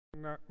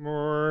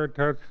Namo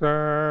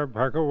tassa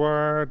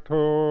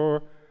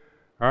bhagavato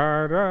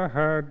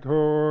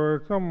arahato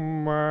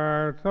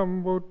samma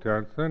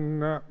sambuddhassa.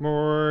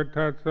 Namo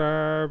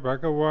tassa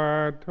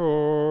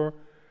bhagavato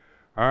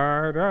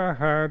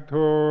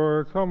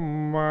arahato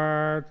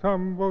samma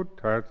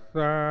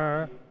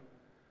sambuddhassa.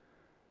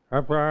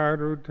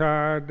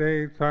 Aparuta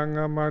de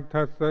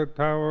sangamatassa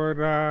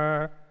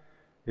tawara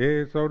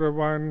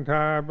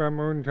esodavanta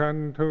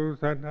bamunchantu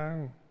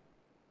sadang.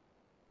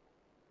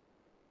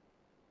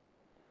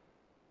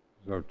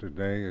 So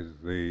today is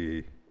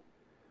the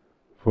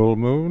full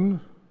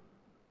moon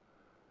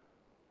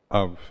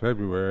of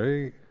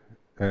February,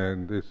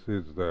 and this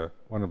is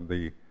one of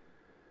the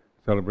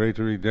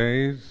celebratory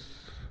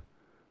days,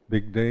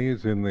 big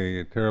days in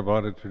the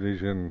Theravada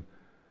tradition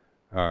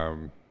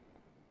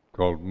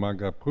called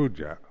Magha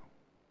Puja.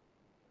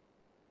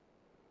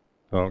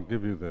 So I'll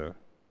give you the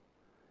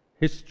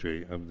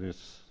history of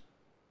this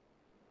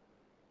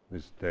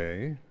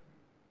day.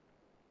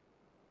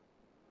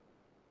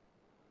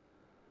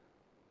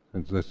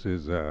 Since this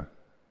is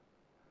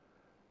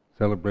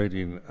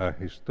celebrating a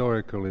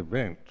historical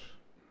event.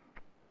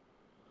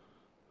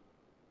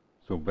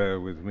 So bear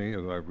with me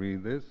as I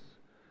read this.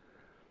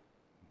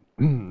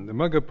 The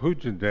Magha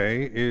Puja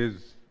Day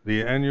is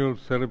the annual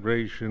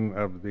celebration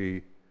of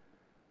the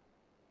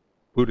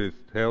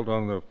Buddhists held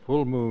on the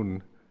full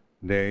moon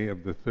day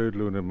of the third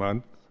lunar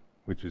month,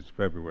 which is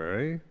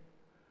February.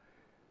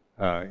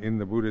 In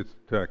the Buddhist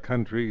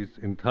countries,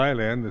 in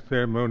Thailand, the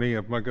ceremony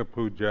of Magha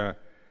Puja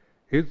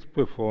is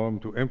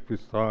performed to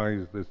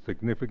emphasize the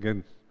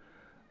significance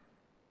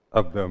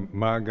of the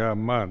Magha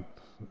month.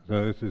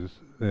 So this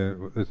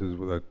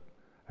is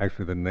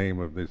actually the name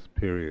of this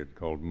period,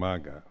 called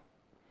Magha.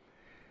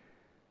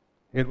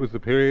 It was the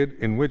period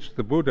in which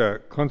the Buddha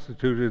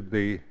constituted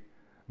the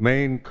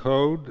main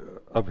code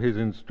of his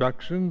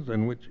instructions,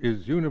 and which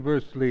is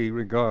universally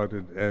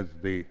regarded as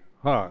the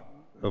heart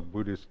of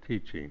Buddhist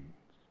teachings.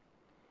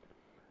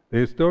 The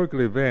historical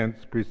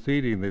events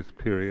preceding this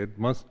period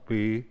must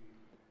be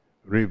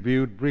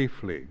reviewed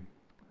briefly.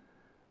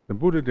 The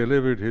Buddha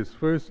delivered his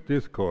first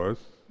discourse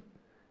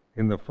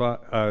to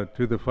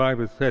the five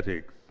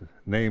ascetics,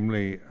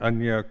 namely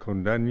Anya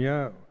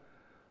Kondanya,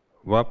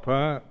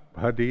 Vapa,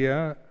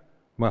 Bhaddiya,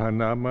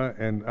 Mahanama,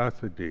 and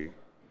Asadi,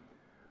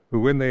 who,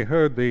 when they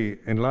heard the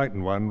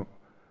Enlightened One,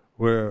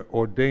 were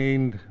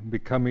ordained,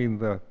 becoming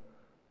the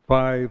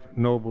five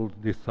noble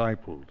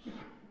disciples.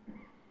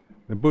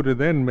 The Buddha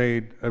then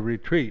made a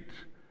retreat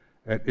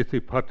at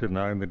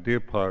Isipatana in the deer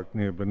park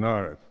near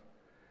Benares.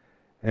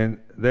 And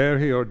there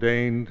he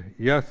ordained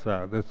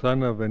Yasa, the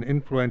son of an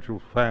influential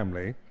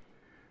family,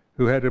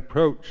 who had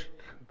approached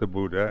the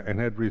Buddha and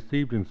had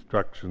received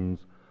instructions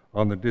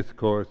on the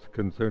discourse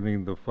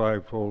concerning the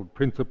fivefold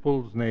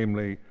principles,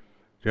 namely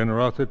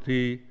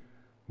generosity,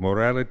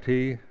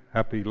 morality,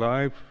 happy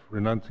life,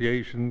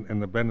 renunciation,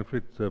 and the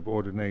benefits of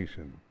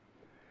ordination.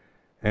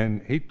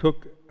 And he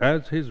took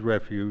as his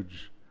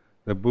refuge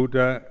the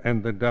Buddha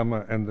and the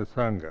Dhamma and the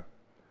Sangha.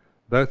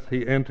 Thus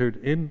he entered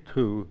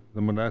into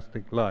the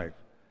monastic life.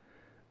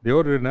 The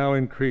order now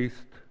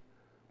increased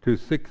to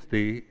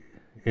 60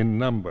 in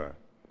number.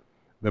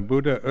 The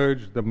Buddha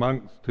urged the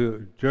monks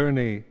to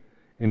journey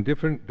in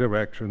different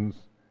directions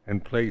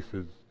and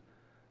places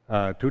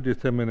to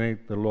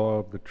disseminate the law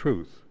of the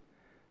truth.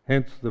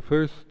 Hence the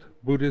first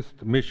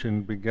Buddhist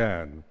mission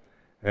began,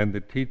 and the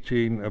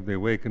teaching of the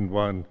Awakened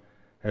One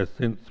has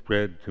since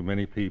spread to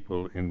many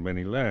people in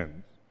many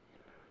lands.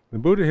 The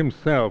Buddha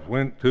himself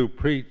went to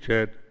preach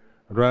at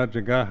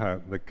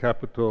Rajagaha, the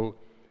capital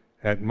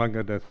at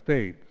Magadha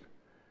state,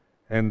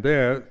 and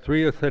there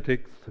 3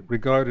 ascetics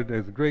regarded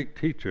as great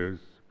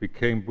teachers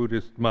became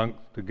Buddhist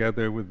monks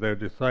together with their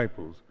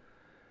disciples,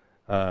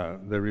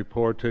 the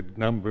reported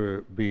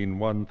number being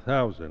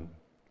 1,000.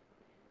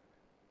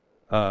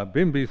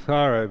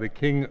 Bimbisara, the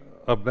king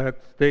of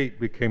that state,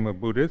 became a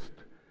Buddhist,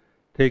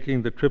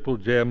 taking the Triple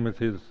Gem as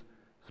his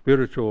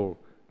spiritual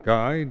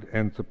guide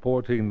and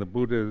supporting the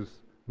Buddha's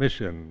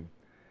mission.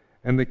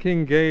 And the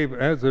king gave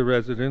as a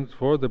residence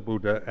for the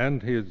Buddha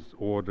and his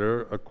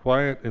order a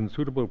quiet and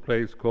suitable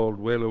place called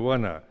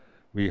Velavana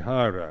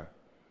Vihara,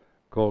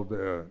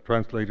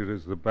 translated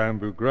as the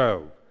Bamboo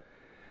Grove.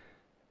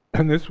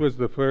 And this was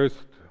the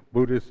first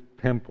Buddhist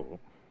temple.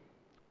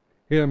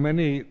 Here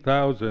many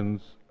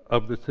thousands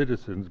of the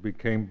citizens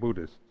became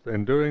Buddhists,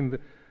 and during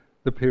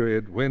the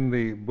period when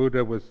the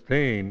Buddha was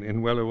staying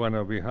in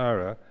Velavana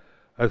Vihara,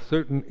 a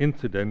certain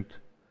incident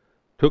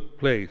took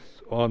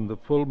place on the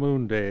full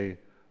moon day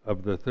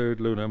of the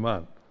third lunar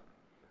month.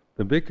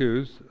 The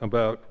bhikkhus,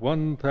 about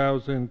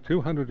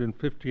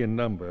 1,250 in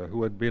number,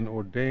 who had been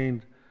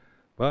ordained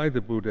by the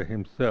Buddha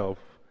himself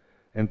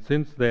and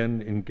since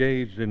then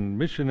engaged in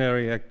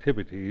missionary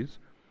activities,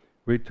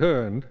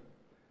 returned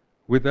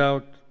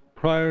without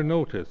prior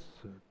notice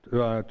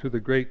to the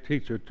great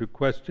teacher to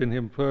question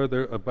him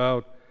further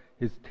about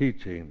his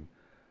teaching.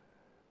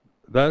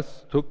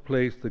 Thus took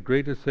place the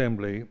great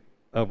assembly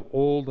of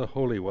all the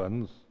holy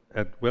ones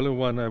at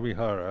Velavana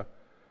Vihara,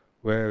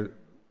 where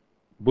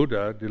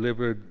Buddha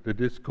delivered the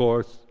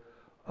discourse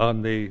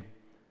on the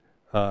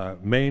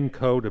main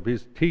code of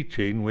his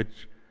teaching,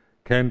 which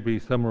can be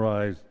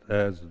summarized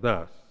as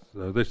thus.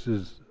 So this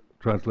is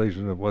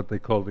translation of what they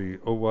call the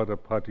Ovada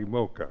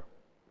Patimokkha.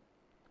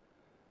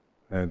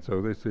 And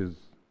so this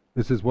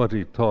is what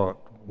he taught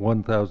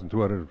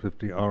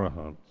 1,250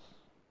 arahants.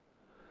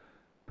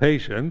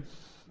 Patience,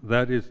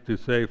 that is to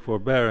say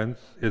forbearance,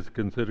 is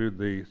considered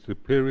the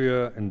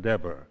superior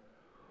endeavor.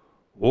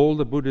 All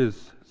the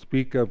Buddhas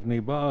speak of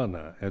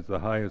Nibbana as the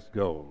highest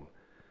goal.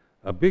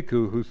 A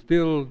bhikkhu who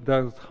still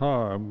does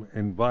harm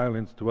and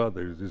violence to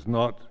others is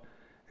not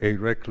a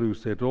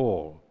recluse at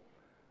all.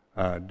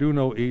 Do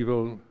no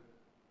evil,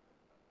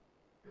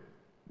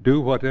 do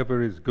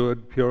whatever is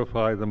good,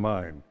 purify the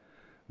mind.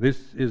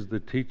 This is the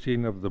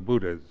teaching of the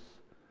Buddhas.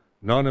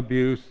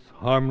 Non-abuse,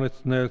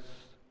 harmlessness,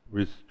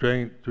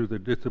 restraint through the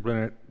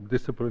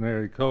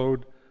disciplinary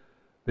code.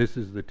 This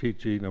is the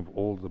teaching of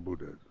all the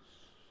Buddhas.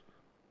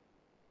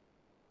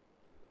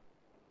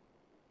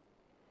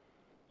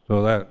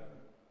 So that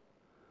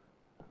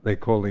they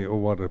call the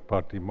Ovada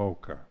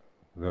Patimokkha.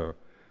 So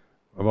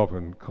I've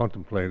often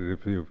contemplated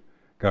if you've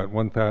got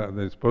 1,000,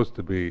 there's supposed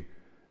to be,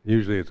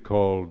 usually it's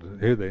called,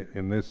 here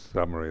in this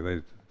summary,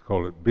 they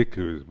call it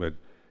bhikkhus, but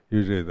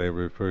usually they're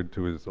referred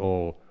to as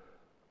all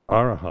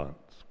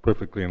arahants,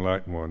 perfectly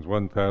enlightened ones,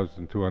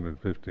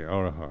 1,250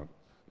 arahants,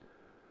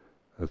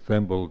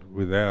 assembled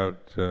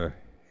without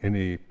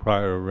any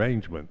prior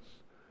arrangements.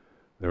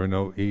 There are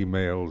no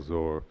emails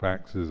or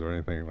faxes or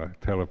anything like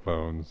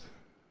telephones.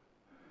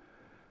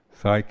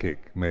 Psychic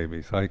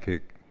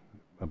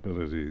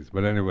abilities.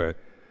 But anyway,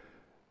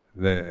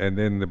 and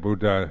then the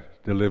Buddha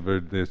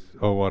delivered this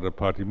Ovada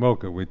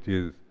Patimokkha, which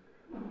is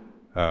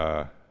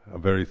a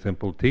very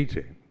simple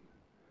teaching.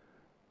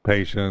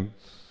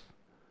 Patience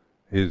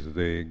is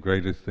the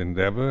greatest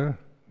endeavor,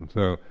 and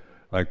so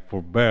like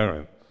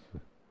forbearance.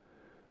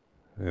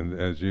 And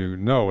as you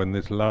know, in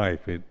this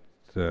life, it's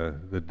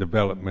the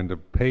development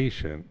of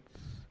patience,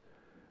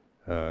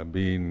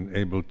 being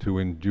able to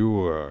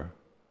endure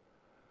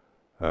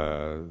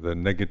the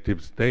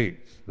negative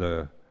states,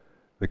 the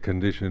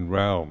conditioned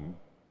realm.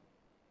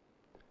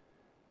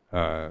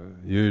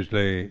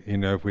 Usually,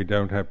 if we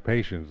don't have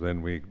patience,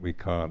 then we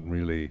can't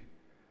really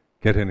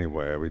get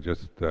anywhere. We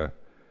just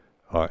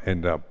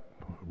end up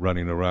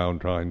running around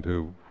trying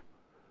to,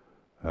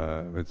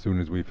 as soon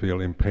as we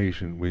feel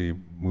impatient, we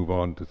move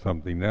on to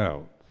something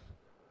else.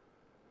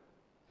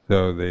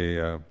 So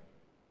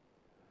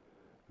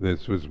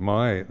this was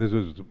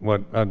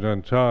what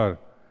Ajahn Chah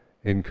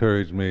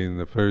encouraged me in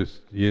the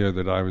first year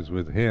that I was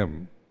with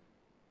him.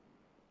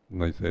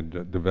 And they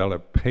said,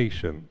 develop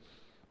patience,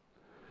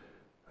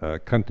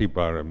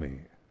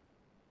 kantiparami,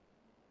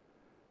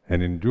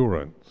 and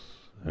endurance.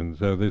 And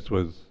so this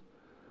was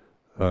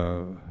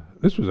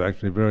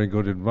actually very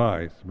good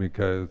advice,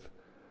 because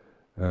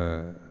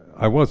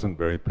I wasn't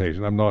very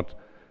patient. I'm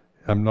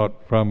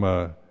not from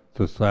a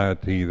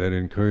society that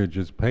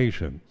encourages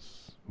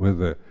patience with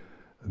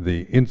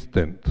the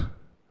instant.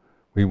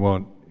 We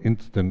want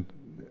instant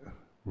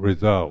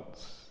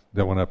results.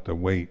 Don't want to have to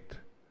wait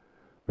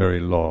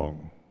very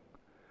long.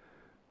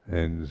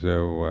 And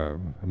so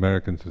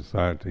American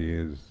society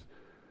is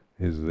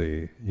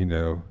the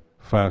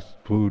fast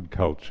food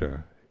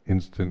culture,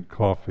 instant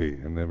coffee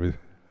and everything.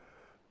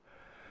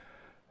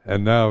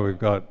 And now we've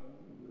got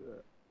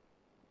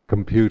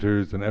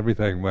computers and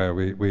everything where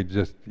we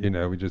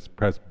just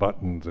press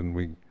buttons and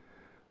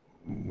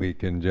we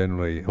can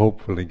generally,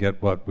 hopefully,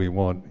 get what we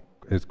want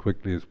as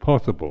quickly as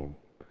possible.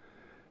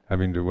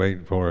 Having to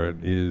wait for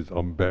it is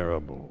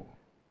unbearable.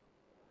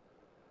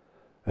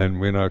 And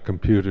when our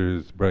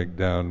computers break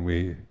down,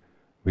 we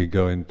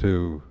go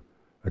into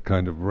a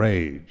kind of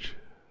rage.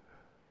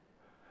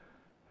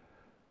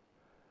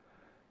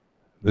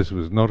 This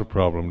was not a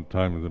problem at the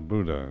time of the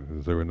Buddha,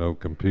 because there were no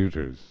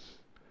computers.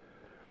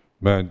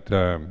 But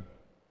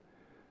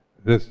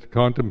just to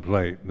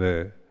contemplate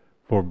the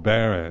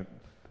forbearance,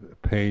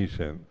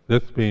 patience,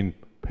 just being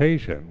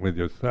patient with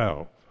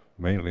yourself,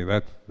 mainly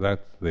that's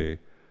the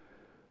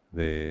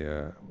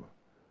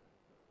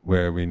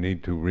where we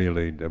need to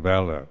really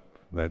develop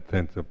that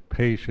sense of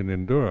patient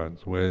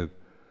endurance with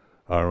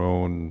our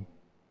own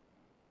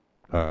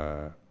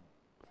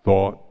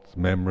thoughts,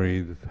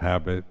 memories,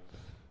 habits.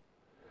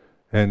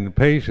 And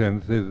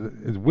patience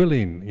is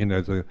willing,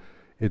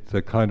 it's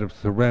a kind of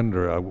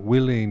surrender, a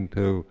willing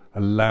to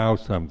allow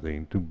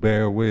something, to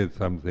bear with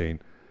something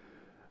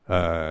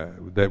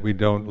that we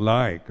don't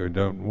like or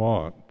don't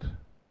want.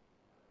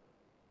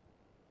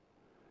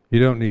 You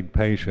don't need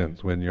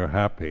patience when you're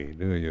happy,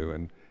 do you?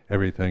 And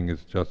everything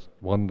is just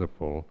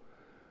wonderful.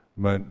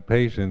 But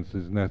patience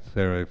is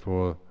necessary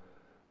for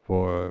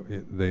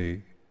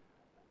the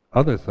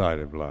other side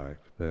of life,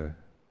 the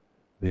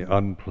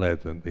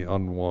unpleasant, the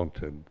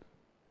unwanted,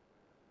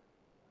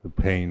 the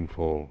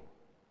painful,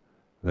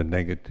 the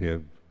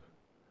negative,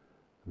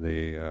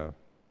 the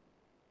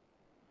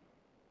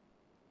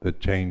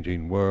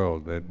changing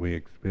world that we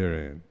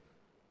experience.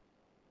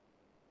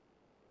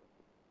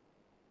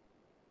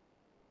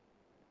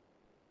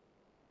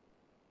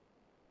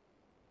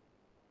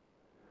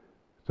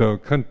 So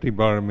Khanti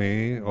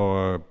Barami,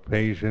 or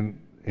patient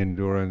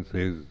endurance,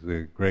 is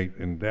the great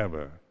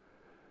endeavor.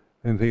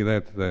 And see,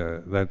 that's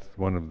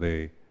one of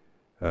the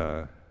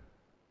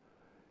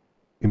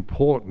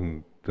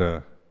important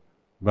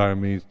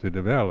baramis to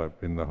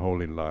develop in the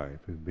holy life,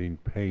 is being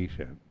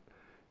patient.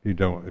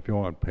 If you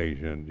aren't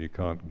patient,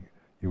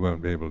 you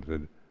won't be able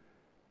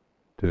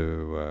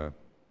to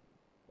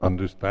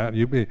understand.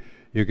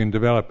 You can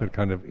develop a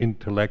kind of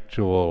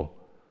intellectual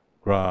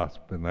grasp,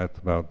 and that's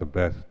about the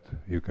best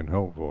you can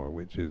hope for,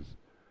 which is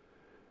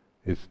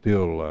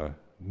still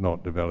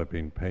not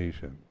developing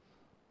patience.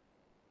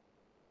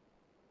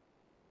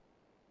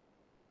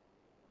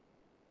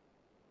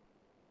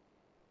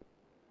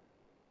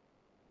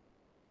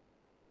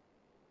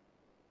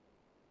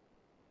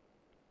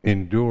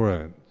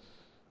 Endurance,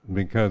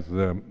 because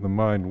the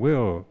mind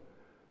will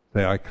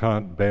say, I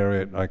can't bear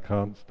it, I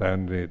can't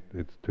stand it,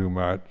 it's too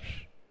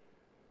much.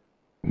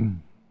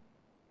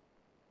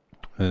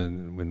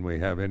 And when we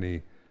have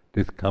any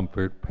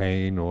discomfort,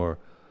 pain, or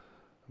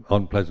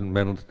unpleasant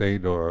mental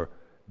state, or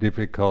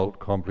difficult,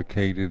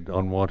 complicated,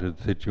 unwanted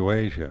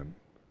situation,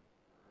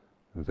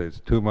 and say, it's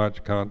too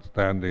much, can't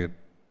stand it,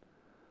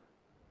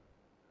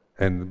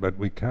 but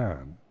we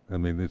can. I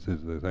mean, this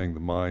is the thing, the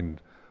mind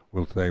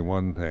will say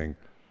one thing,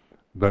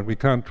 but we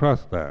can't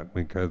trust that,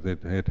 because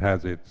it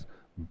has its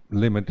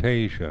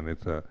limitation.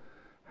 It's a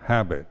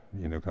habit,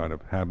 kind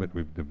of habit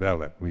we've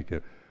developed.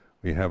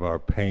 We have our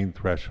pain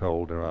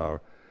threshold or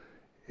our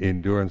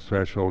endurance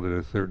threshold at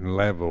a certain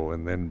level,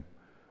 and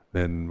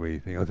then we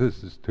think, oh,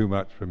 this is too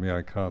much for me,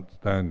 I can't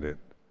stand it.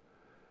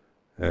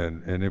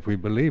 And if we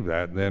believe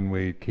that, then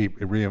we keep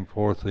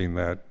reinforcing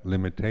that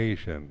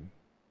limitation.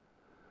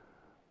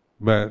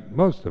 But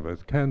most of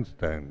us can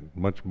stand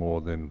much more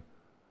than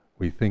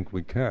we think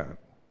we can.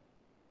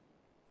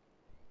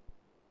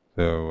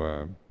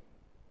 So,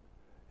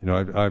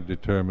 I've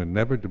determined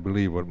never to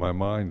believe what my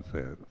mind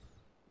says.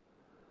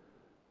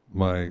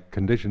 My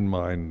conditioned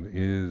mind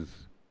is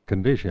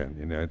conditioned.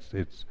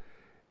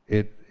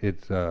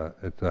 It's a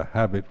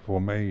habit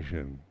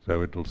formation.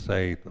 So it'll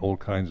say all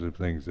kinds of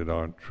things that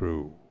aren't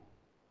true.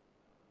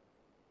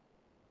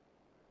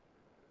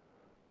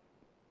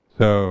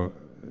 So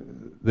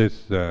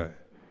this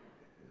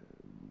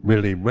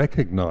really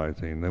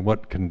recognizing that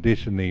what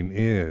conditioning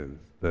is,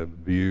 the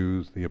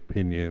views, the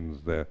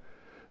opinions, the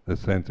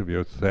sense of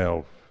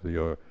yourself,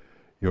 your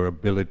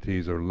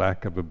abilities or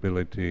lack of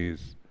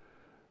abilities,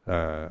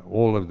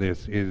 all of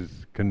this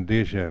is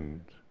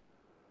conditioned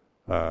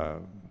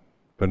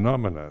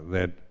phenomena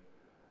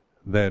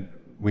that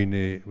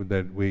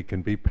we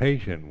can be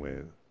patient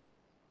with,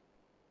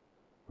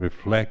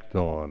 reflect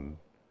on,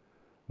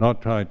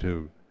 not try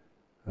to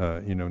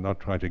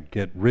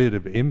get rid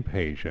of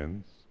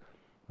impatience,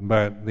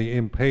 but the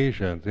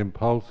impatience,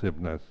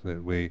 impulsiveness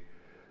that we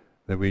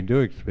do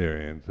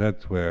experience,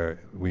 that's where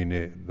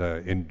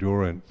the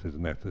endurance is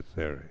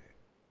necessary.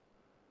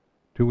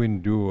 To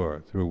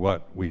endure through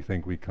what we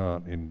think we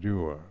can't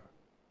endure.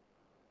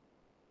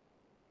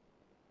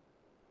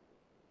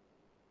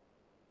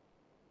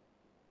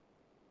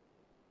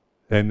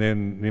 And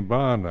then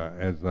Nibbana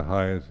as the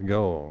highest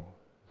goal.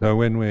 So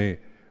when we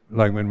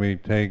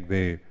take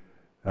the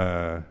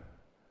Vappaccaya,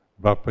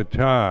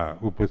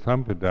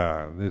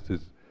 Upasampada, this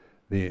is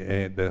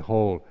the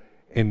whole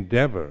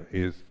endeavor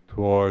is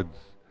towards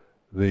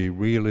the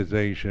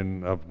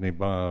realization of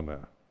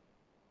Nibbana.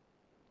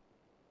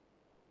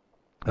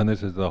 And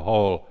this is the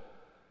whole,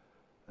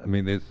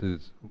 this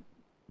is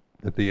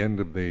at the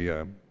end of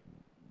the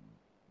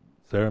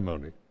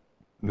ceremony.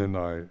 Then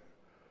I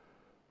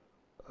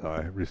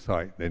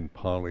recite in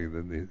Pali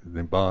that the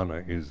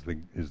Nibbana is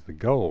the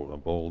goal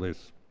of all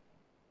this.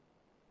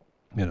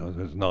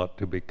 There's not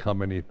to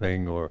become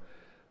anything or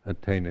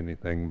attain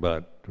anything,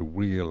 but to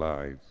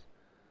realize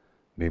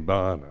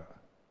Nibbana.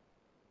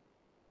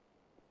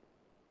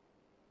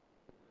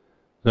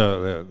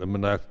 So the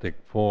monastic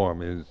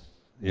form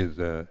is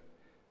a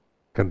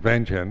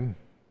convention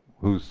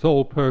whose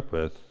sole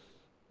purpose,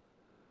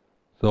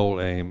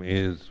 sole aim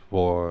is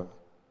for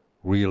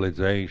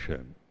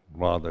realization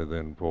rather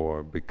than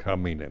for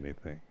becoming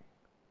anything.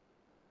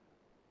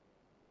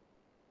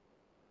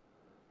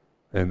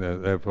 And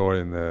therefore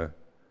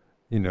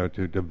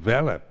to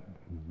develop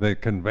the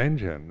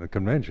convention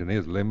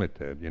is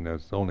limited,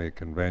 it's only a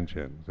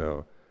convention.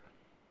 So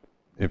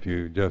if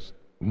you just,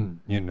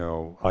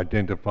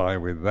 identify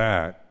with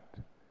that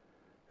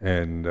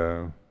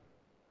and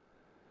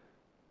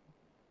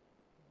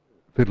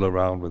fiddle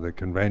around with the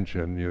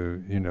convention,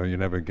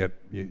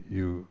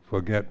 you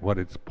forget what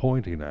it's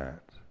pointing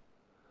at.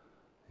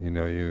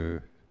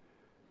 You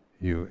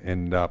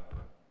end up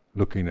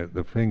looking at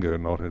the finger,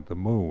 not at the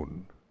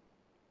moon.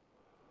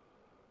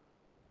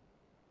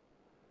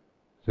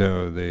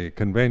 So the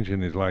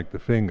convention is like the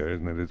finger,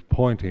 isn't it? It's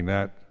pointing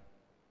at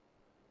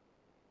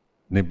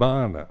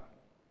Nibbana.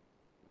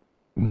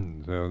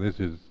 So this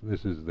is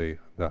the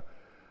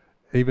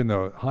even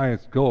though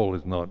highest goal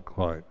is not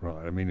quite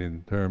right.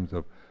 In terms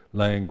of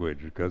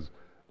language, because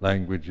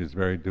language is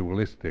very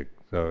dualistic.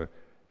 So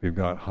you've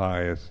got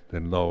highest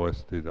and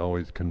lowest, it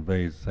always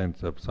conveys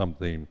sense of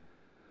something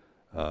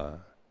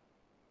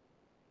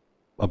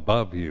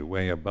above you,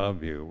 way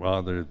above you,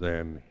 rather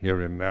than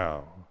here and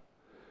now.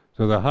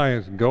 So the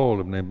highest goal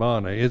of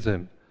Nibbana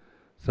isn't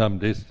some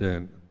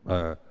distant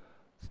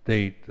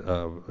state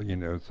of,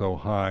 so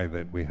high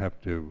that we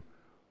have to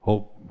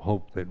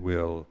hope that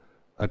we'll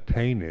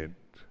attain it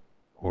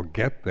or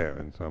get there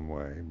in some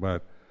way,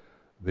 but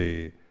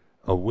the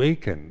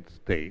awakened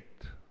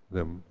state,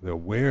 the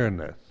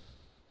awareness,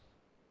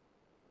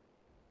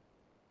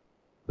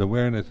 the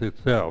awareness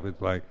itself,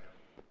 it's like,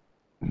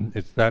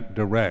 it's that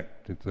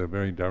direct, it's a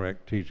very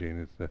direct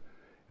teaching, it's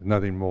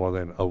nothing more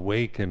than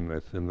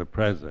awakenness in the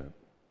present.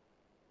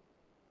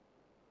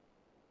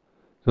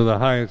 So the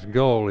highest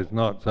goal is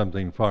not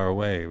something far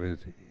away,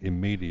 it's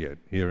immediate,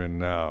 here and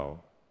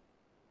now.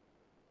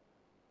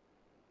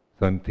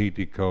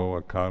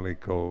 Santitiko,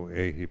 akaliko,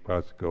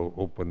 ehipasko,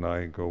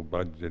 upanayiko,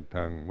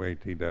 bhajatang,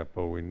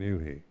 vetidapo,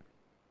 vinuhi.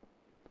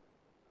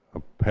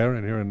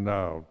 Apparent here and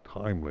now,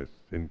 timeless,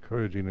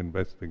 encouraging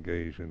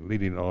investigation,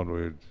 leading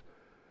onwards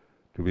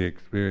to be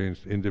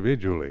experienced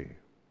individually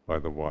by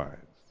the wise.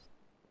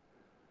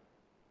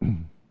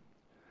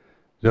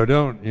 So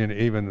don't,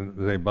 even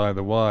say by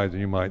the wise,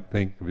 you might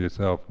think of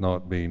yourself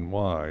not being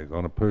wise.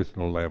 On a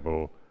personal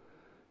level,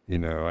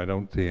 I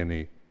don't see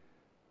any,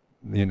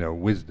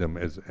 wisdom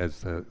as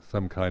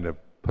some kind of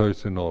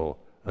personal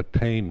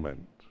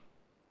attainment.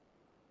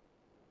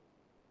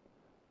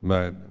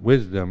 But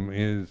wisdom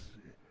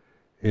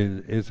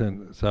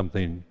isn't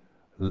something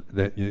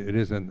that it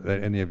isn't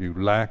that any of you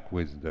lack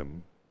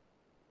wisdom.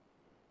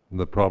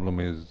 The problem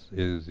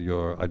is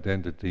your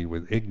identity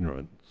with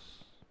ignorance.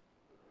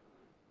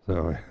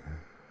 So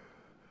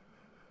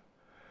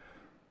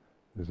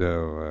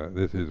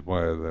this is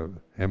why the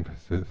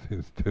emphasis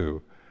is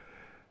to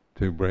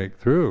break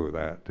through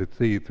that, to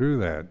see through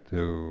that,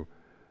 to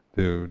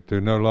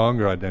no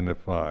longer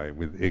identify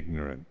with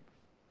ignorance.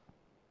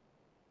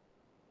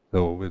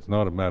 So it's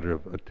not a matter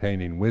of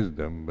attaining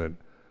wisdom, but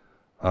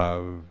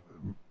of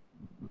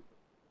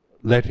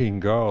letting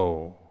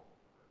go,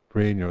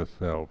 freeing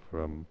yourself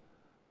from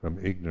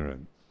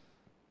ignorance.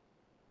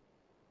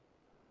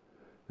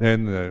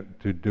 Then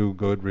to do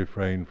good,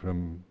 refrain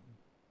from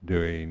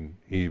doing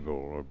evil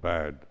or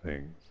bad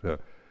things.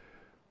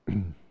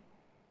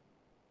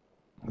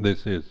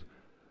 This is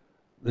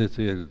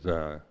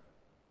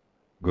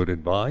good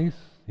advice.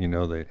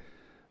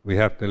 We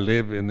have to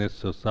live in this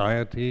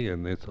society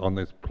and on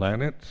this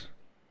planet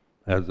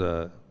as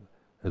a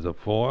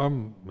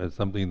form, as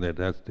something that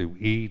has to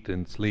eat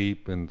and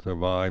sleep and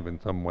survive in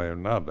some way or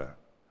another.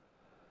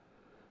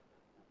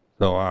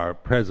 So our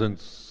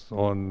presence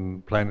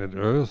on planet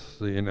Earth,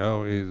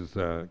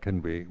 can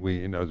be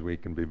we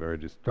can be very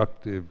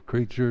destructive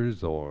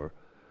creatures or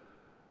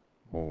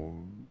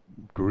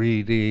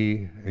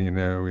greedy.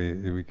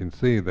 We can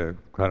see the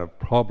kind of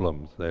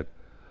problems that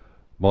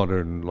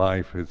modern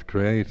life has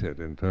created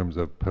in terms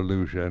of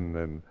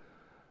pollution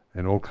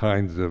and all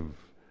kinds of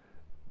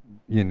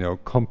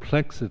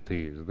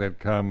complexities that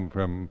come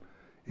from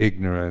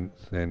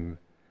ignorance and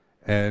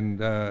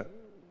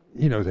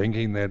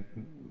thinking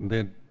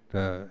that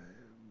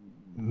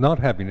not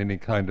having any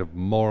kind of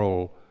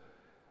moral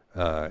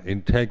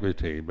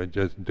integrity, but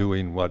just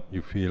doing what you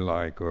feel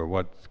like or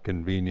what's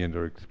convenient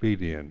or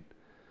expedient,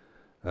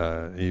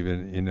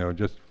 even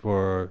just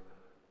for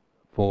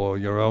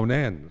your own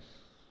ends,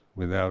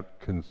 without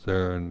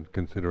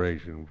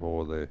consideration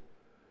for the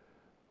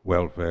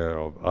welfare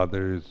of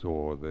others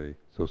or the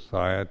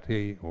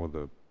society or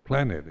the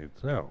planet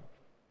itself.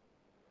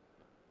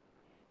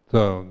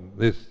 So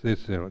this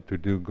to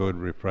do good,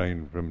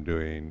 refrain from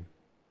doing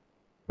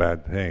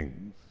bad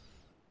things.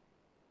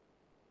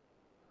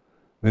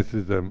 This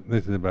is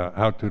about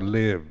how to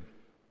live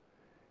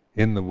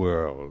in the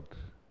world,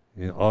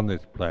 on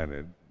this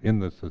planet, in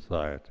the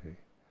society,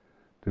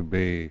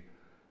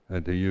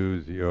 to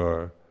use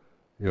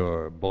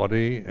your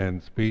body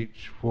and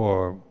speech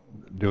for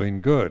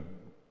doing good,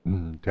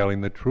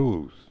 telling the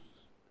truth,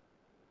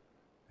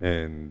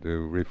 and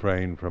to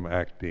refrain from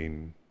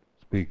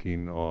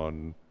speaking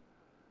on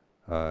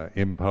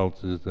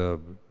impulses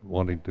of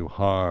wanting to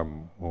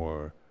harm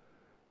or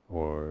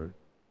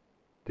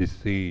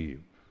deceive.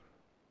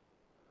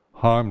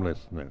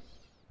 Harmlessness,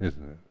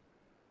 isn't it?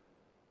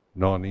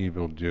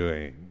 Non-evil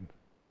doing.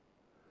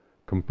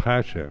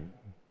 Compassion,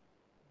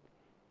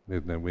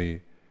 isn't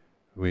it?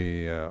 We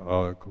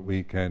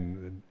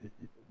can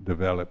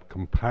develop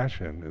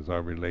compassion as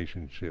our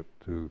relationship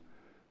to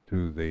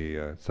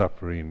the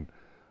suffering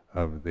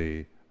of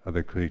the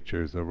other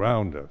creatures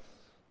around us.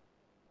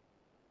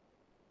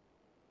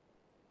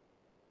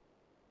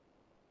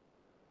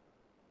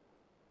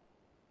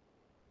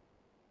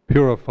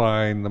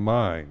 Purifying the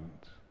mind.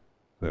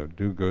 So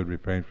do good,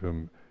 refrain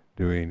from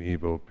doing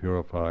evil,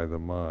 purify the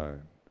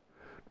mind.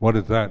 What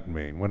does that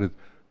mean? What does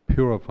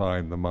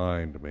purifying the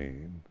mind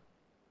mean?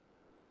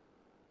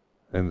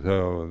 And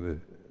so,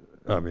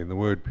 the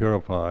word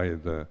purify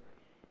is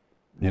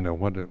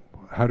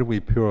how do we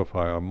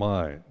purify our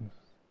minds?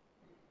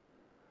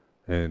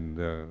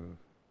 And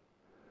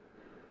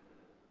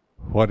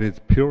what is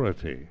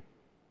purity?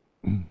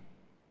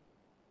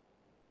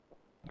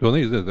 So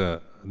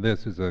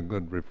this is a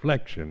good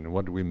reflection.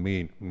 What do we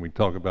mean when we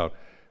talk about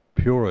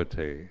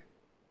purity?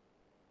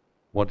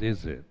 What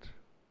is it?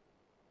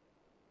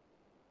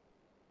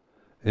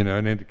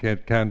 And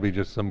it can be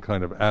just some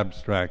kind of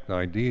abstract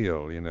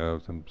ideal,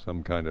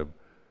 some kind of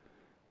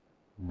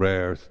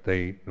rare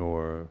state,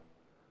 or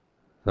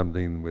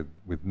something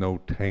with no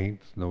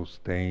taints, no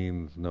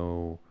stains,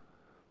 no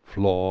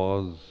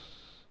flaws.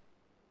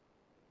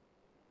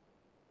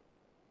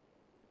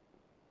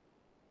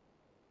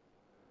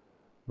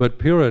 But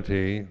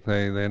purity,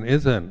 say, then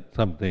isn't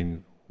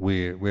something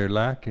we're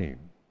lacking.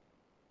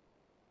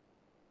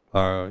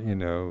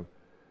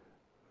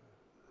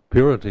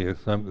 Purity is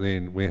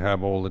something we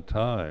have all the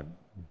time.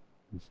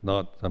 It's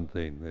not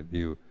something that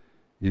you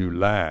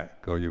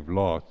lack or you've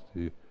lost,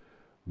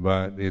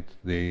 but it's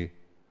the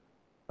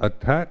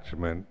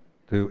attachment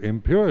to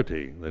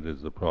impurity that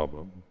is the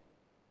problem.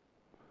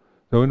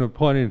 So when we're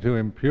pointing to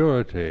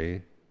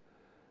impurity,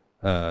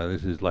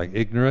 this is like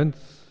ignorance,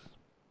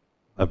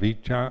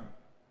 avijja,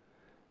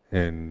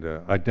 and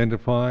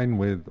identifying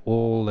with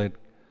all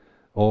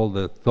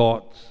the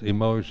thoughts,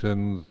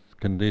 emotions,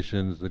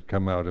 conditions that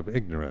come out of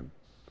ignorance,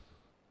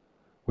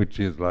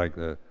 which is like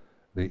the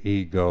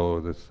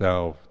ego, the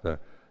self, the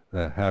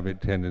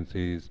habit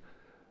tendencies,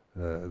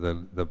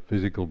 the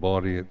physical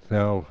body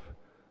itself,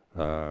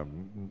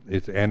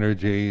 its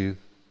energies,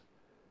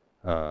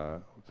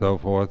 so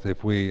forth.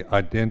 If we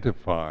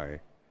identify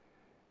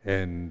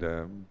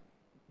and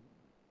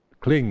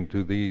cling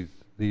to these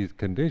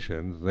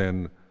conditions,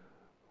 then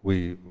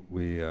we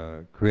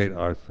create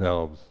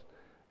ourselves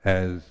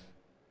as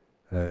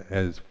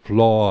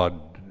flawed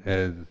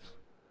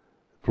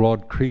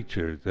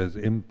creatures, as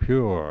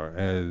impure,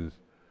 as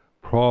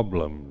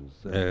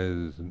problems,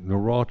 as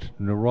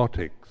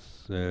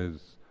neurotics,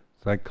 as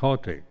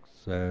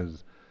psychotics,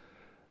 as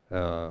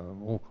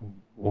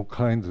all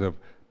kinds of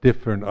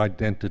different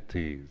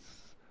identities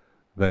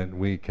that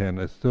we can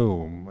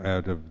assume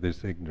out of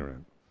this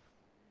ignorance.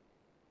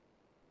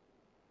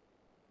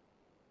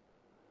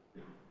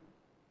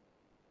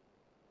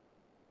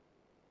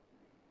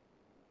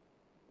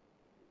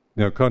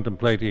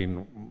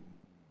 Contemplating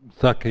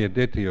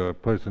Sakkayaditthi, or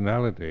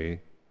personality,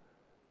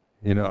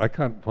 I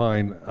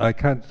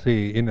can't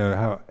see,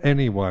 how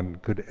anyone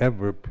could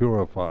ever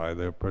purify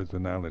their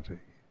personality.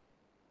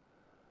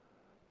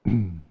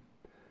 My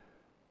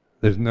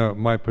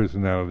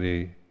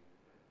personality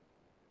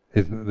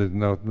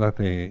there's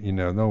nothing,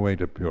 no way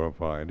to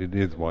purify it. It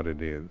is what it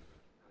is.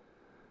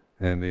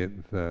 And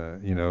it's,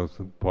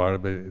 part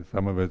of it,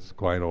 some of it's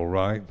quite all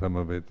right, some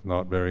of it's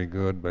not very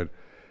good, but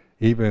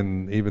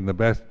even the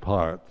best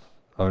parts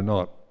are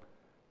not,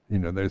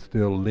 they're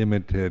still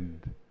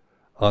limited,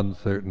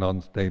 uncertain,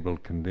 unstable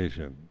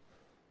conditions.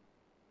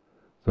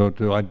 So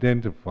to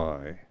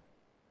identify,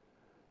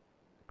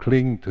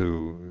 cling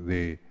to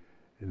the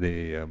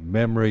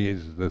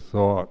memories, the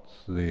thoughts,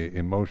 the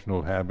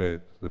emotional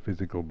habits, the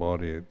physical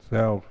body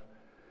itself,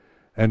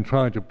 and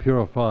try to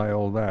purify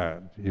all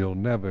that, you'll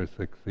never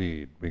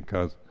succeed,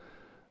 because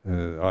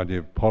the idea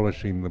of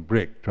polishing the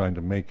brick, trying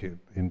to make it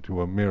into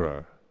a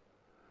mirror,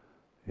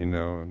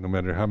 no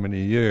matter how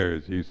many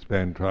years you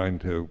spend trying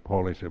to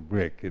polish a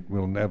brick, it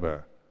will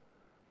never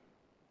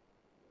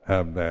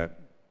have that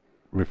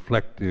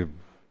reflective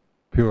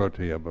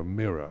purity of a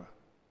mirror,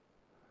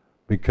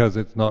 because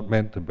it's not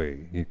meant to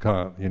be. You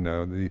can't,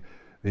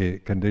 the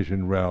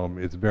conditioned realm,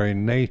 its very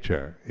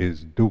nature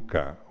is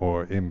dukkha,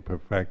 or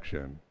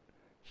imperfection.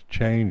 It's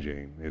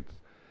changing,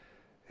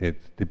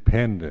 it's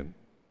dependent.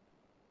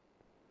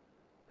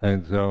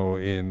 And so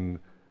in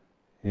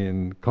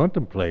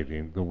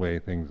contemplating the way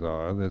things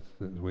are,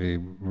 we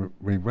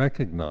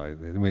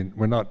recognize it. I mean,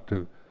 we're not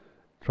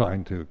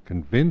trying to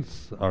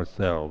convince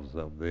ourselves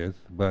of this,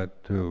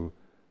 but to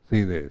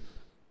see this,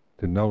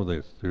 to know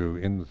this through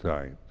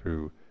insight,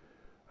 through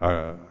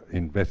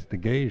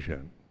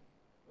investigation.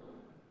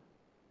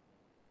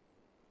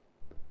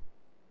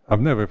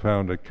 I've never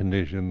found a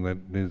condition that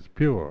is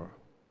pure.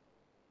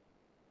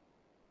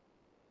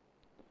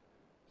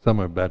 Some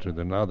are better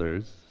than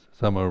others,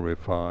 some are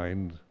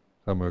refined,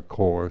 some are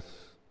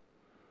coarse,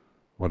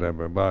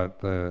 whatever, but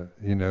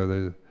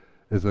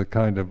there's a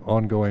kind of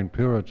ongoing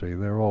purity.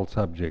 They're all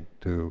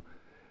subject to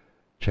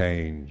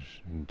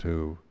change and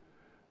to,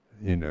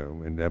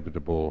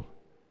 inevitable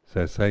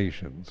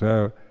cessation.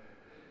 So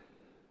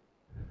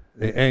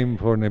the aim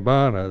for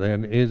Nibbana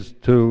then is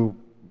to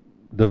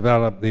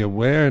develop the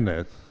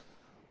awareness,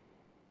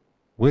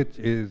 which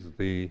is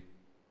the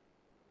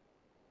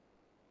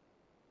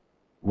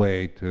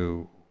way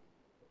to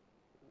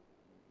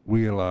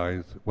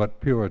realize what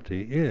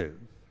purity is.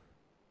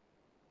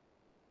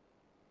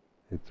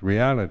 It's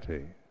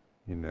reality,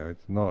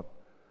 it's not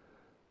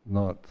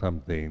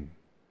something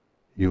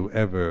you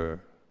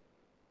ever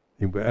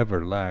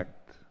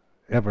lacked,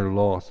 ever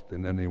lost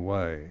in any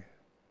way,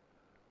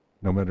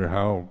 no matter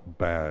how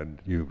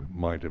bad you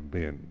might have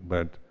been.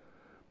 But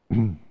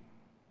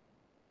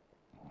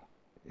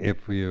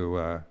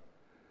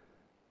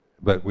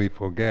but we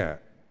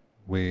forget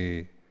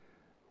we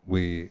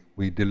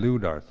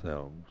delude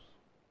ourselves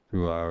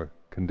through our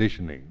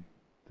conditioning,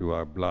 through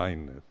our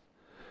blindness.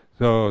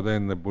 So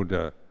then the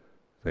Buddha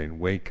saying,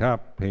 wake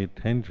up, pay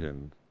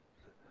attention,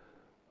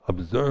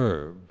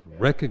 observe,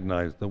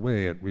 recognize the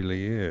way it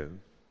really is.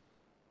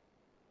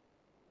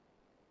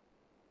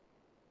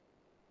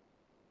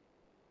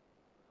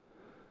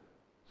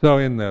 So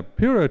in the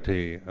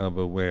purity of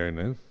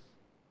awareness,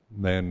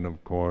 then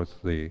of course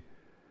we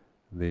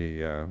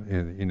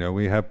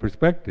have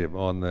perspective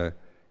on the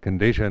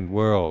conditioned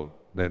world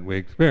that we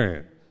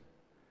experience.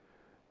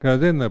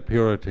 Because in the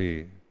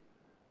purity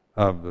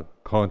of the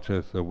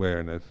conscious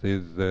awareness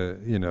is,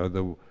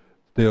 the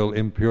still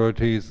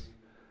impurities,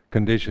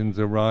 conditions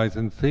arise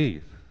and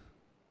cease.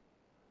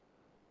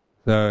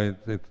 So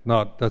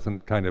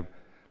doesn't kind of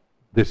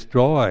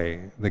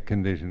destroy the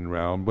conditioned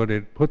realm, but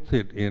it puts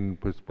it in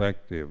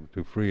perspective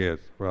to free us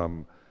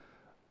from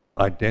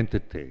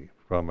identity,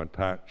 from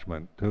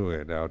attachment to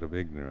it out of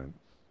ignorance.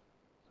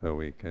 So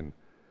we can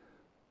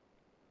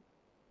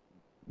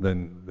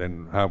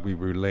then how we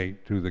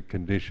relate to the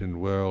conditioned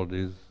world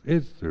is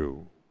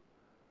through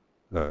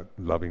the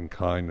loving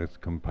kindness,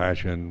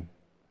 compassion,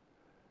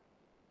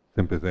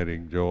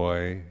 sympathetic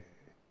joy,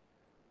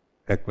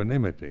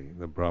 equanimity,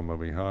 the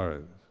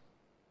Brahma-viharas.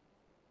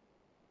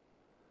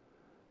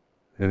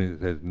 And it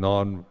says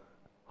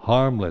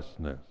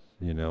non-harmlessness,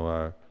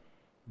 the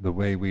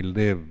way we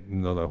live,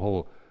 the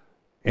whole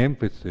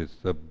emphasis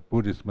of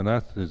Buddhist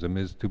monasticism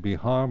is to be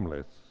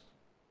harmless.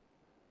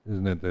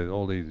 Isn't it that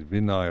all these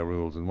Vinaya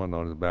rules and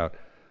whatnot is about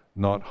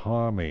not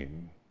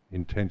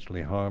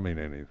intentionally harming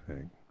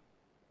anything?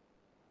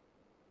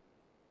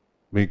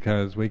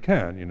 Because we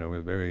can,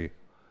 we're very,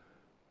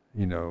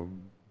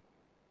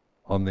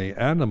 on the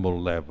animal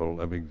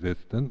level of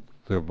existence,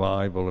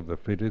 survival of the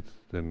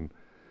fittest and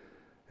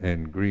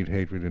greed,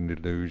 hatred, and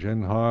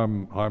delusion,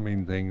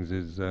 harming things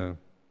is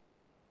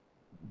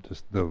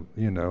just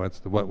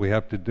it's what we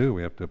have to do.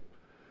 We have to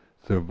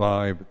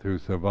survive through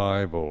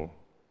survival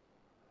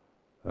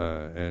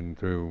and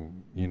through,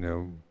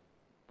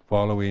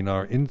 following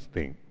our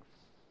instincts.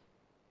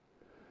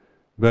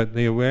 But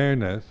the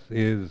awareness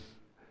is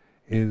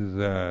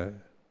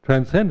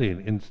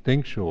transcending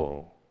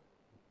instinctual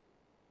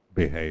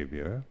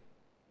behavior,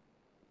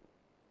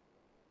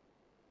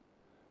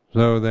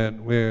 so that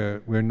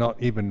we're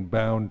not even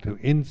bound to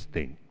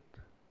instinct.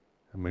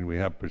 I mean, we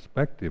have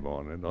perspective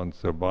on it, on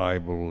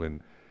survival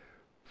and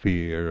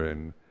fear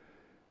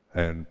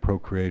and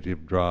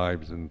procreative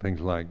drives and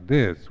things like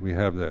this.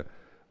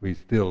 We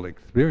still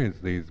experience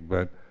these,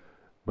 but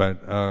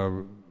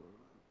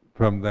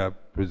from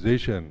that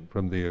position,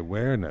 from the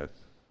awareness,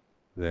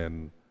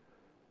 then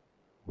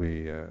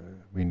we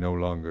no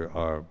longer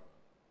are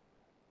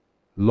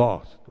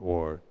lost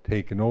or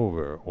taken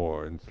over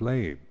or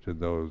enslaved to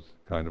those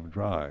kind of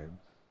drives.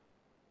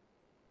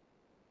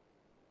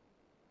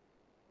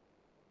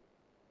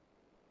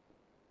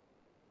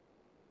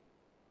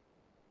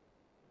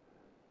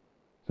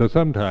 So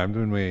sometimes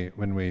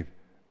when we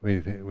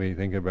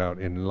think about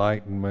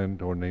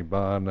enlightenment or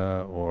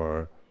nibbana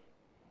or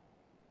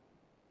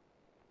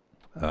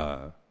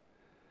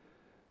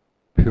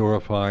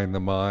purifying the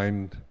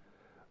mind,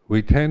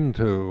 we tend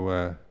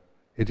to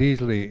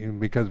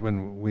because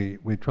when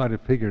we try to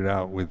figure it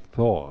out with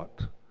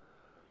thought,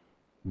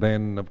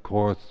 then of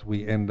course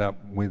we end up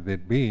with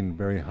it being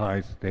very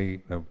high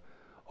state of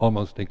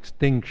almost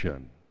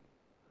extinction.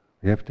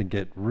 We have to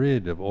get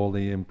rid of all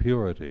the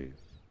impurities.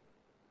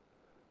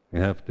 We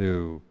have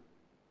to,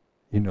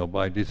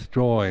 by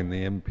destroying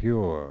the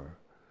impure,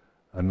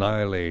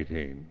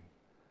 annihilating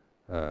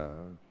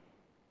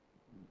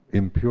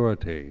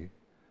impurity,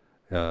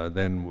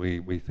 then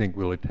we think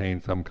we'll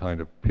attain some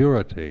kind of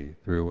purity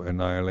through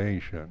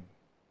annihilation.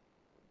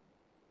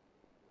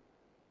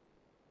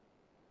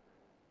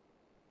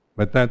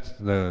 But that's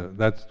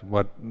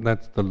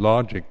the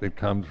logic that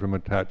comes from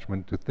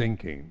attachment to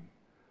thinking,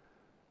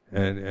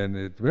 and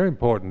it's very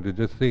important to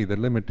just see the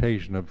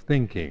limitation of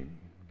thinking,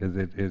 because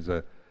it is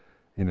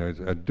it's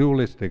a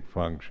dualistic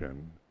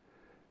function.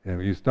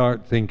 And you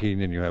start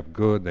thinking, and you have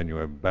good, then you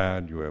have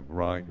bad, you have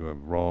right, you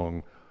have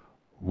wrong.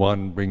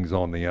 One brings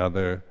on the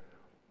other.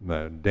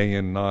 Day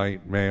and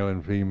night, male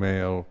and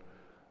female,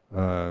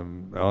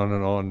 on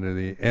and on to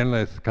the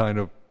endless kind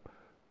of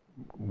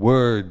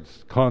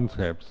words,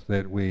 concepts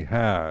that we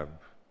have,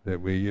 that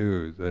we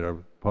use, that are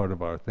part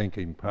of our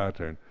thinking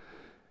pattern.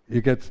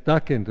 You get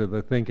stuck into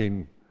the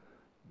thinking,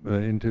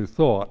 into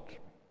thought,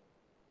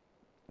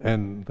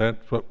 and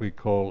that's what we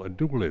call a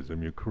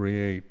dualism. You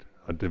create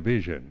a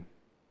division.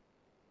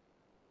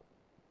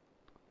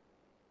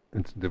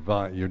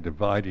 You're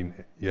dividing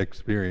your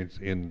experience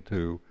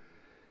into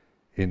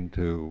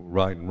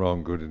right and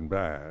wrong, good and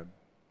bad.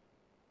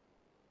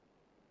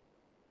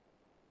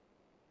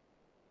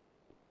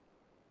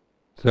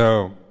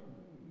 So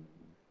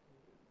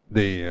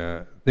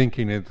the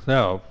thinking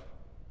itself,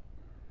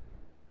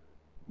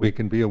 we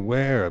can be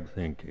aware of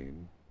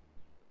thinking,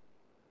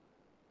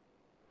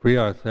 free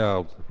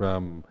ourselves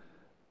from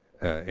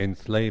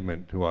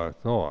enslavement to our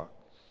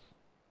thoughts,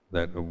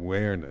 that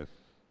awareness,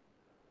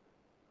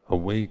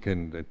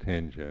 awakened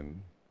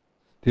attention,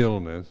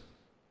 stillness,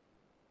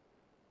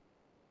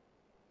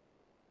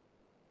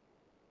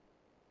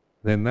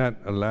 then that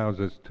allows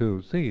us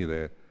to see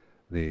the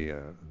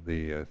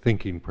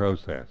thinking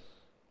process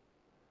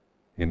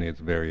in its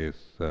various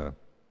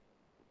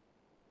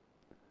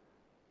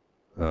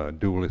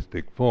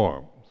dualistic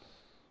forms.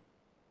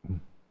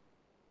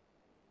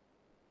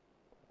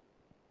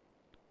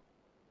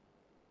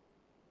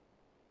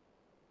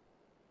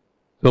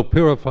 So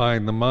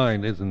purifying the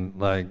mind isn't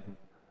like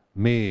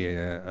me,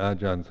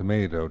 Ajahn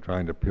Sumedho,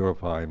 trying to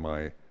purify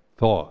my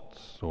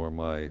thoughts or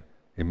my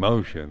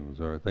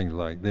emotions or things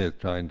like this,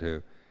 trying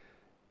to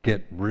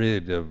get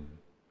rid of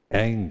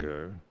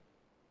anger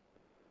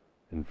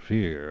and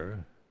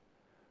fear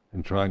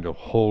and trying to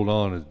hold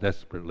on as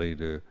desperately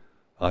to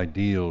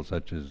ideals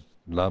such as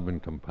love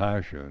and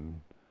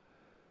compassion,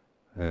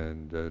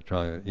 and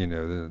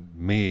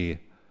me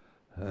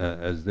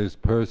as this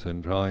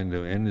person trying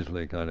to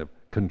endlessly kind of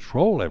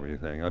control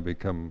everything. I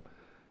become,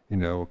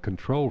 a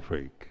control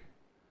freak.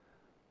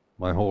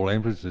 My whole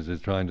emphasis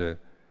is trying to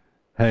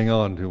hang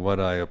on to what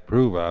I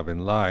approve of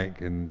and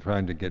like, and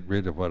trying to get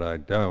rid of what I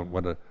don't,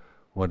 what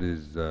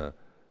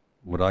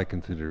I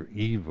consider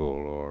evil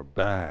or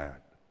bad.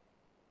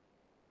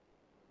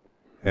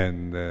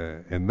 And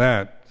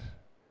that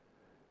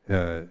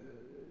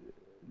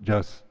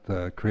just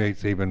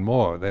creates even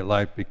more, that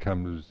life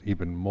becomes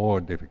even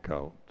more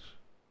difficult.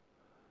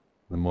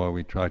 The more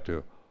we try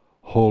to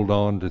hold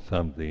on to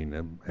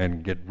something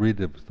and get rid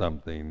of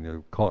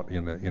something, caught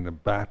in a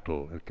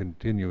battle, a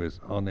continuous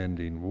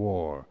unending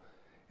war,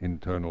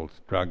 internal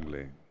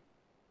struggling.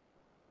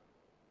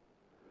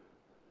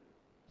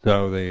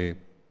 So the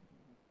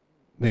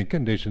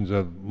conditions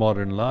of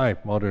modern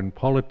life, modern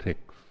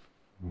politics,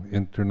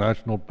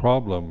 international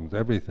problems,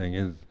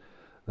 everything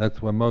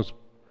that's where most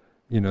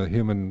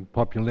human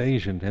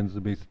population tends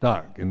to be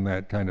stuck in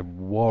that kind of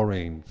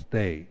warring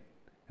state,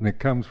 and it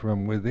comes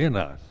from within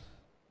us.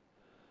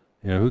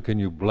 Who can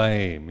you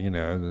blame? Say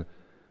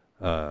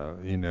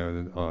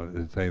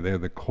they're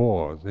the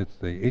cause. It's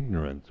the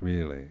ignorance,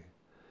 really,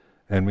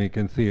 and we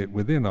can see it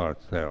within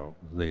ourselves.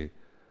 The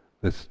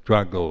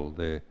struggle,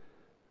 the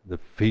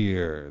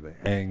fear, the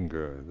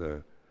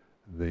anger,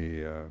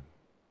 the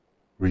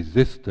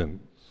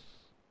resistance,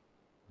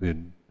 the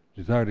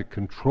desire to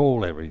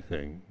control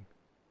everything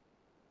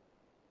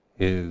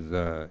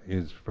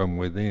is from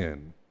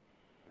within,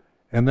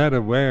 and that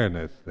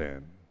awareness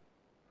then.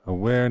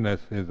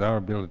 Awareness is our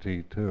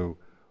ability to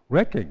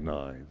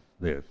recognize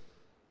this.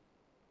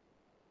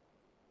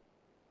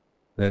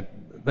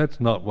 That's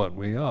not what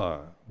we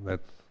are.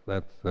 It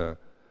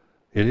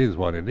is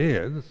what it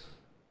is.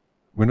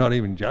 We're not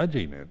even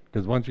judging it,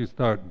 because once you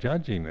start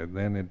judging it,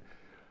 then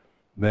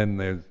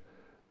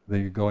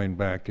you're going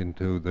back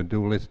into the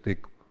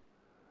dualistic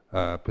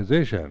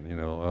position.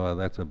 Oh,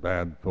 that's a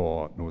bad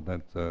thought, or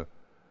that's a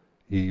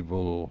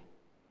evil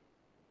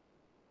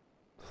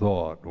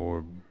thought,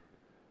 or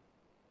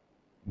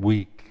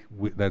weak,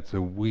 that's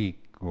a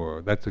weak,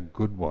 or that's a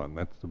good one,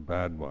 that's a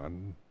bad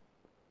one.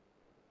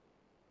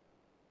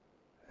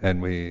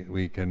 And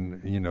we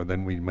can,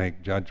 then we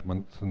make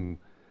judgments and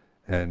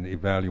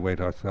evaluate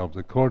ourselves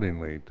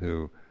accordingly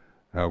to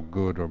how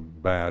good or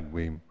bad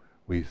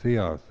we see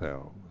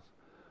ourselves.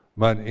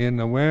 But in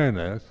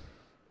awareness,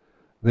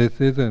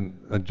 this isn't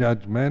a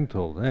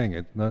judgmental thing.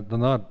 It's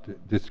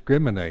not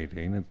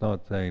discriminating. It's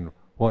not saying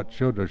what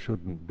should or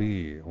shouldn't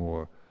be,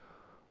 or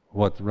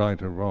what's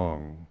right or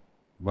wrong.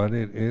 But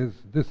it is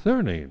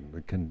discerning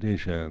the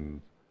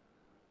conditions,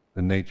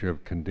 the nature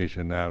of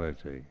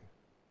conditionality.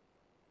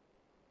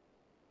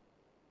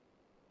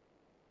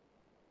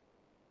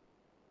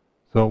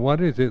 So what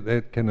is it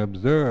that can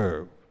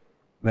observe,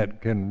 that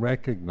can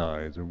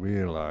recognize or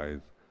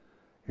realize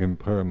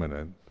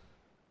impermanence?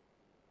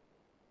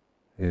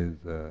 Is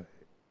that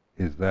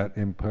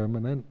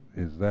impermanent?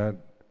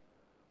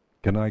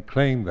 Can I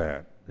claim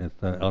that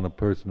on a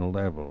personal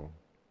level?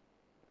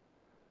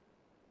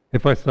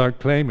 If I start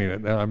claiming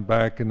it, then I'm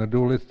back in the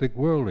dualistic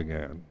world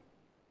again.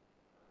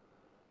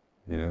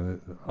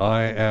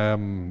 I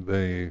am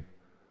the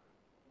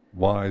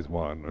wise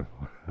one,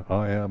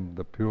 I am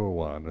the pure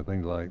one, or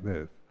things like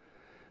this.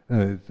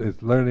 And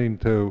it's learning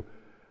to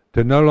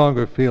no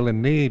longer feel a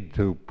need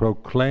to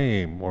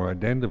proclaim or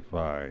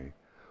identify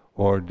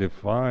or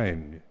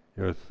define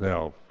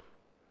yourself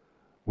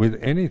with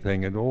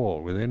anything at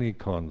all, with any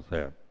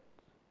concept.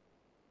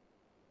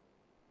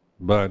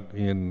 But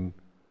in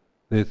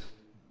this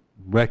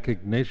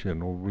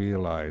recognition or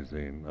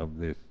realizing of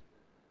this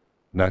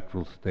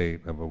natural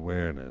state of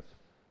awareness,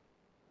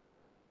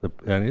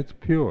 and it's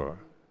pure.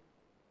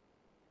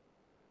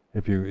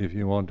 If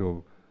you want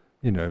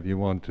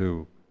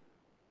to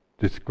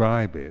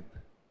describe it,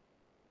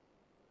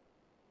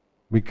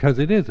 because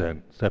it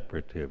isn't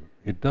separative.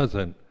 It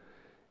doesn't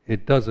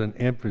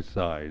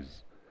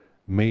emphasize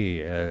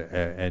me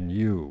and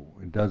you.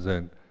 It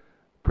doesn't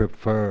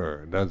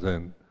prefer. It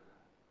doesn't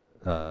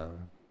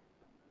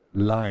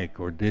like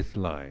or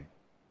dislike.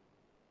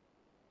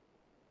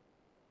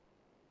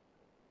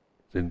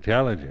 It's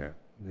intelligent.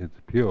 It's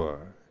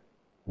pure.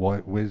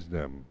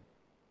 wisdom.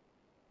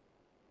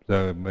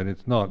 So, but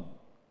it's not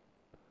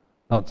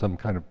some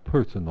kind of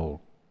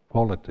personal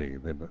quality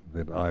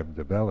that I've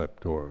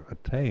developed or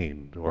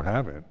attained or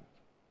haven't.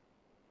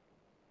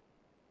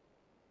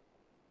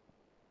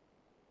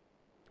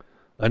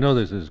 I know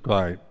this is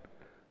quite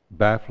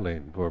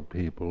baffling for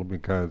people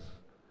because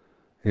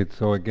it's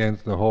so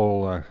against the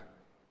whole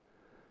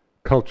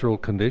cultural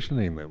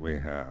conditioning that we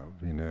have.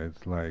 You know,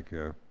 it's like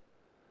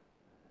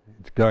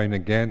it's going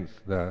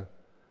against the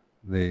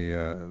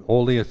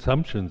all the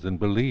assumptions and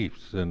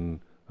beliefs and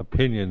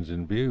opinions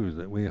and views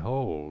that we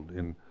hold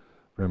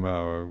from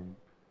our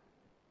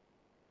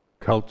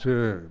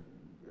culture,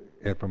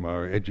 from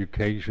our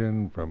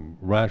education, from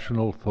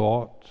rational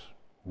thought,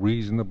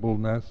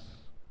 reasonableness,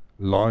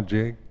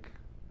 logic,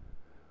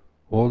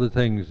 all the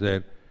things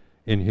that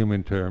in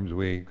human terms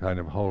we kind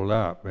of hold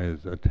up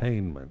as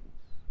attainments.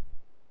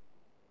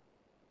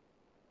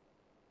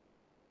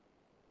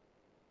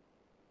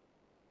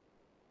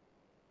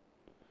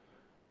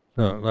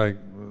 So, like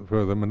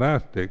for the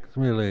monastics,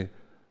 really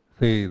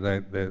see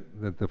that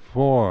the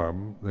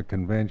form, the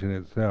convention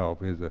itself,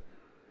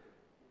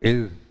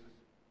 is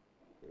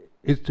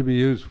to be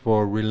used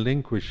for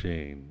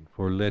relinquishing,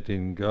 for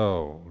letting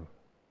go.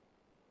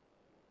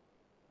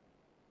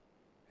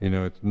 You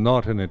know, it's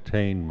not an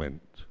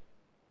attainment.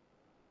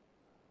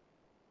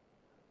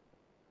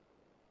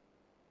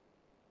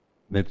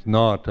 It's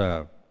not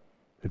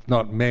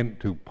meant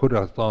to put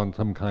us on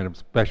some kind of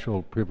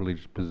special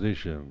privileged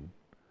position.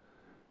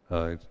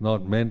 It's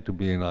not meant to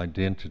be an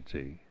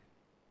identity.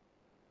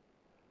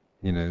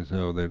 You know,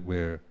 so that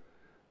we're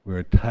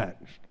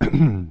attached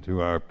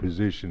to our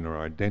position or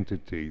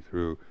identity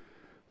through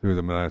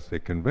the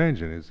monastic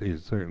convention.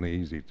 It's certainly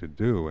easy to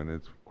do, and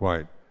it's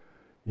quite,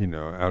 you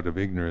know, out of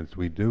ignorance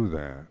we do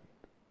that.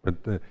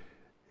 But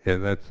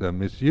that's a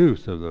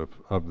misuse of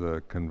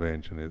the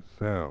convention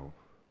itself.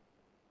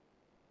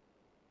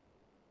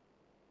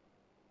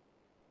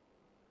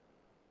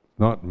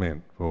 Not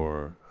meant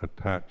for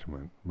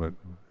attachment, but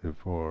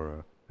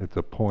for it's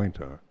a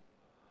pointer.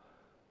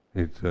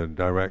 It's a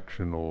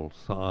directional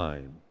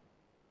sign.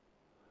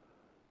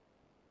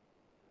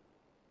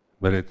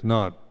 But it's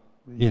not,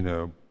 you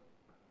know,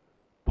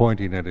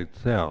 pointing at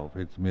itself.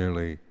 It's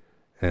merely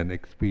an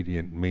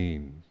expedient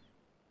means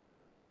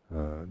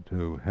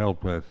to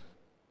help us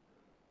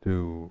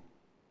to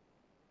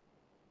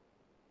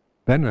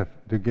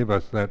give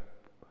us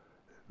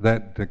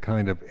that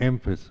kind of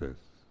emphasis.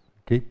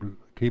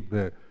 Keep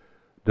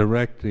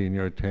directing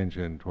your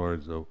attention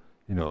towards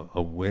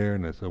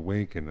awareness,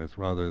 awakenness,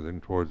 rather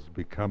than towards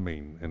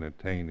becoming and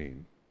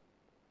attaining,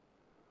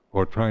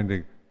 or trying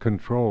to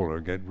control or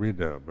get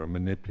rid of or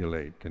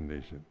manipulate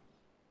conditions.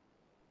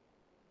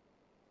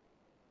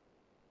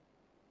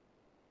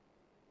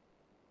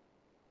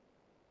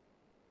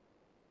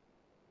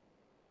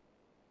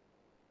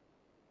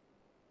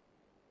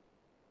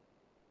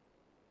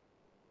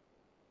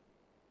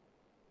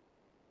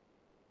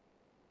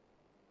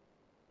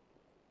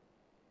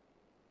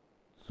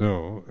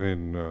 So,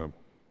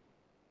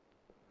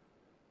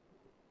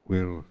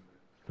 we'll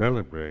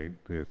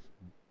celebrate this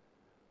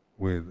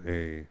with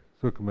a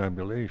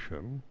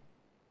circumambulation,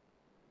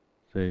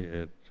 say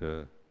at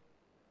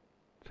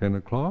 10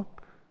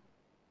 o'clock,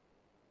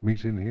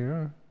 meet in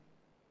here,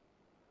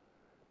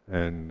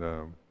 and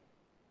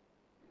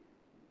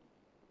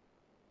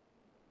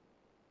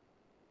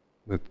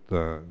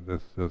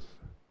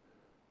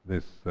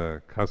this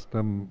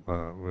custom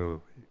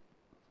will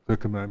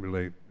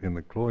circumambulate in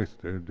the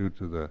cloister due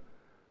to the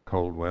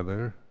cold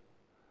weather.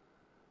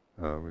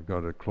 We've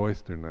got a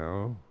cloister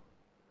now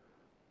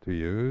to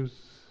use,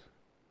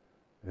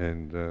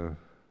 and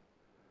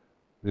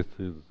this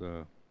is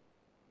the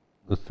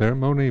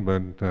ceremony,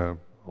 but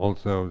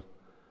also,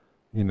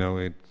 you know,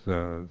 it's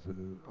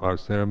our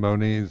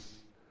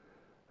ceremonies,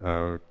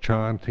 our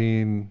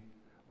chanting,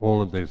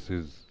 all of this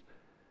is,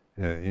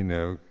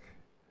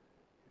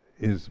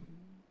 is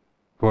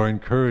for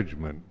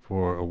encouragement,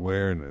 for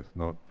awareness,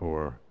 not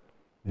for,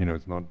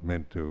 it's not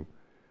meant to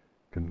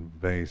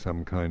convey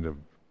some kind of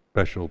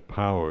special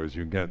powers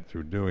you get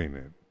through doing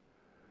it.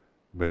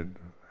 But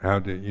how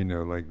do,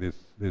 like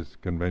this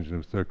convention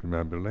of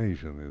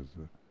circumambulation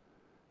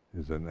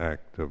is an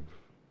act of,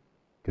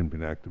 can be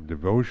an act of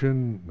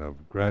devotion,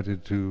 of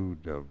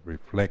gratitude, of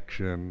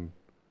reflection.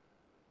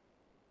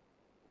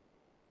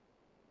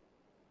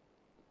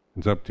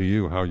 It's up to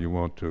you how you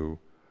want to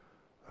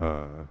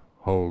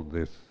hold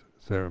this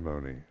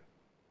ceremony.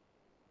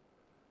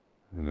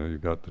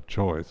 You've got the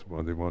choice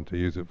whether you want to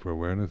use it for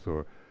awareness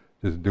or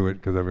just do it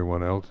because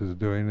everyone else is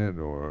doing it,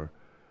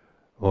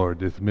 or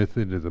dismiss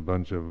it as a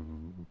bunch of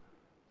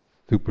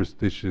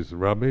superstitious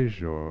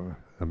rubbish,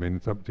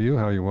 it's up to you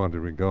how you want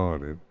to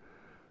regard it.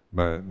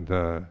 But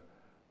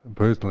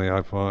personally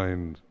I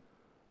find,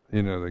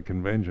 the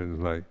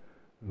conventions like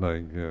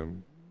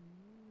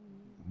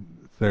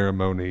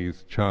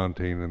ceremonies,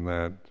 chanting and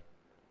that,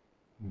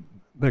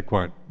 they're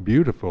quite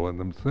beautiful in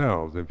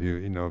themselves if you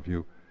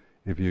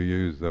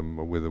use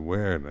them with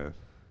awareness.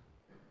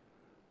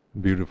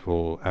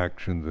 Beautiful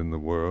actions in the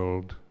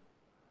world,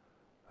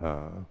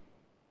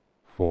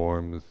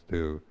 forms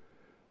to,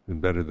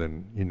 and better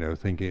than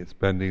thinking,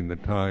 spending the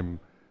time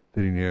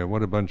sitting here.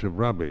 What a bunch of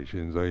rubbish!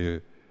 And so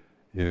if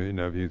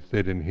you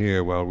sit in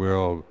here while we're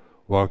all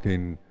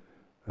walking,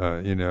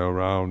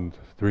 around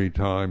 3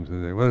 times,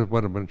 and say,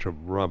 what a bunch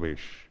of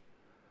rubbish!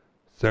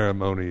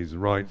 Ceremonies,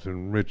 rites,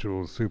 and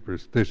rituals,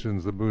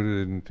 superstitions. The Buddha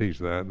didn't teach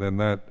that. Then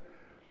that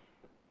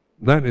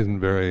isn't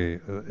very.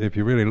 If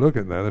you really look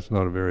at that, that's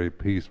not a very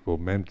peaceful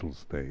mental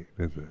state,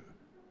 is it?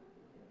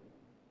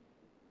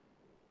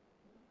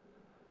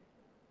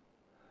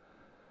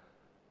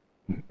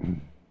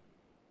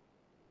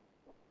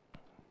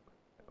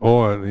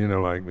 Or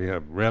like we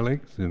have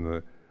relics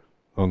on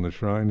the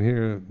shrine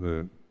here,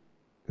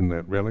 in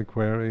that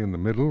reliquary in the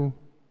middle,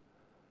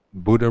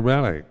 Buddha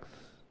relics.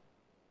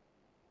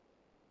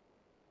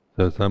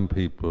 So some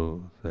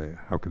people say,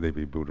 how could they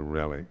be Buddha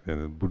relics?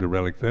 And Buddha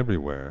relics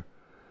everywhere.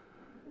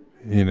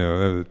 That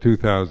was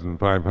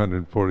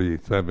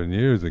 2,547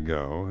 years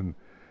ago, and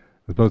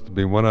there's supposed to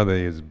be one of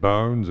these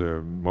bones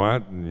or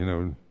what, and you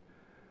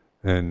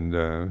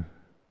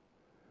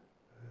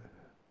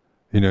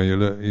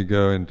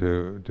go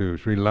to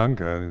Sri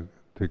Lanka,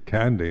 to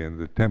Kandy, and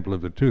the Temple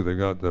of the Tooth. They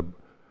got the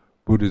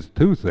Buddha's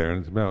tooth there, and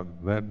it's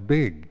about that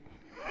big.